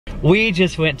We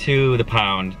just went to the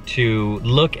pound to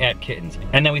look at kittens,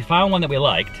 and then we found one that we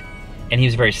liked, and he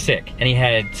was very sick, and he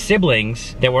had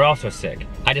siblings that were also sick.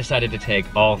 I decided to take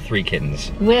all 3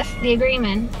 kittens. With the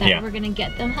agreement that Yeah. we're gonna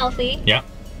get them healthy. Yeah.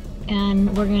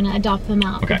 And we're gonna adopt them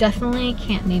out. Okay. We definitely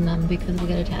can't name them because we'll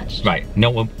get attached. Right,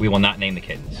 no, we will not name the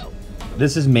kittens. No.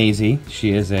 This is Maisie.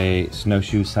 She is a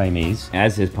snowshoe Siamese,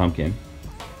 as is Pumpkin.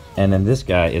 And then this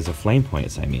guy is a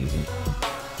flame-pointed Siamese.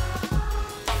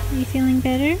 Are you feeling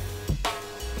better?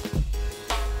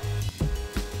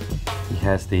 He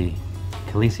has the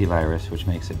Calisi virus, which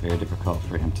makes it very difficult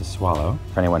for him to swallow.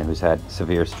 For anyone who's had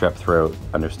severe strep throat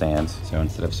understands. So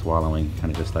instead of swallowing, he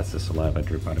kind of just lets the saliva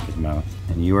drip out of his mouth.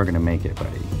 And you are gonna make it,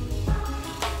 buddy.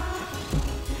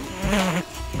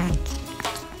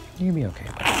 You'll be okay,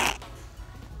 buddy.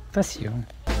 Bless you.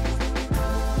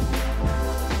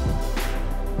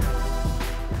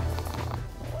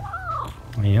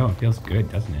 I know, it feels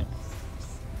good, doesn't it?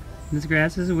 This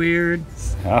grass is weird.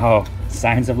 Oh,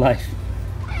 signs of life.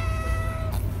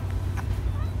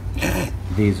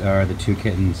 These are the 2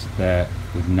 kittens that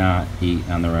would not eat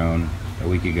on their own a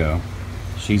week ago.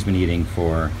 She's been eating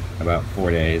for about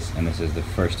 4 days, and this is the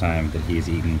first time that he's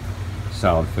eaten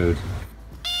solid food.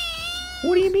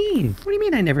 What do you mean? What do you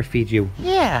mean I never feed you?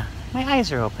 Yeah, my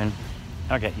eyes are open.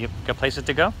 Okay, you got places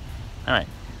to go? All right,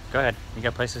 go ahead. You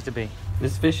got places to be.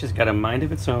 This fish has got a mind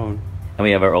of its own. And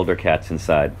we have our older cats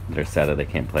inside that are sad that they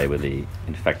can't play with the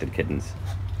infected kittens.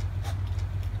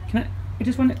 Can I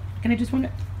just want it?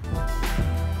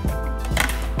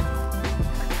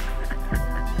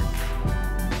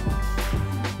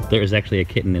 There is actually a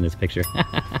kitten in this picture.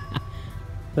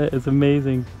 That is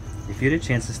amazing. If you had a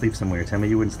chance to sleep somewhere, tell me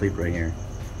you wouldn't sleep right here.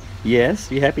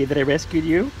 Yes? You happy that I rescued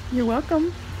you? You're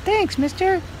welcome. Thanks,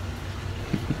 mister.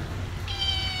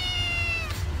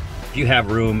 If you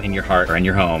have room in your heart or in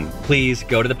your home, please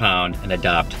go to the pound and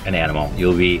adopt an animal.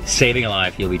 You'll be saving a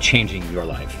life. You'll be changing your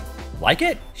life. Like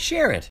it? Share it.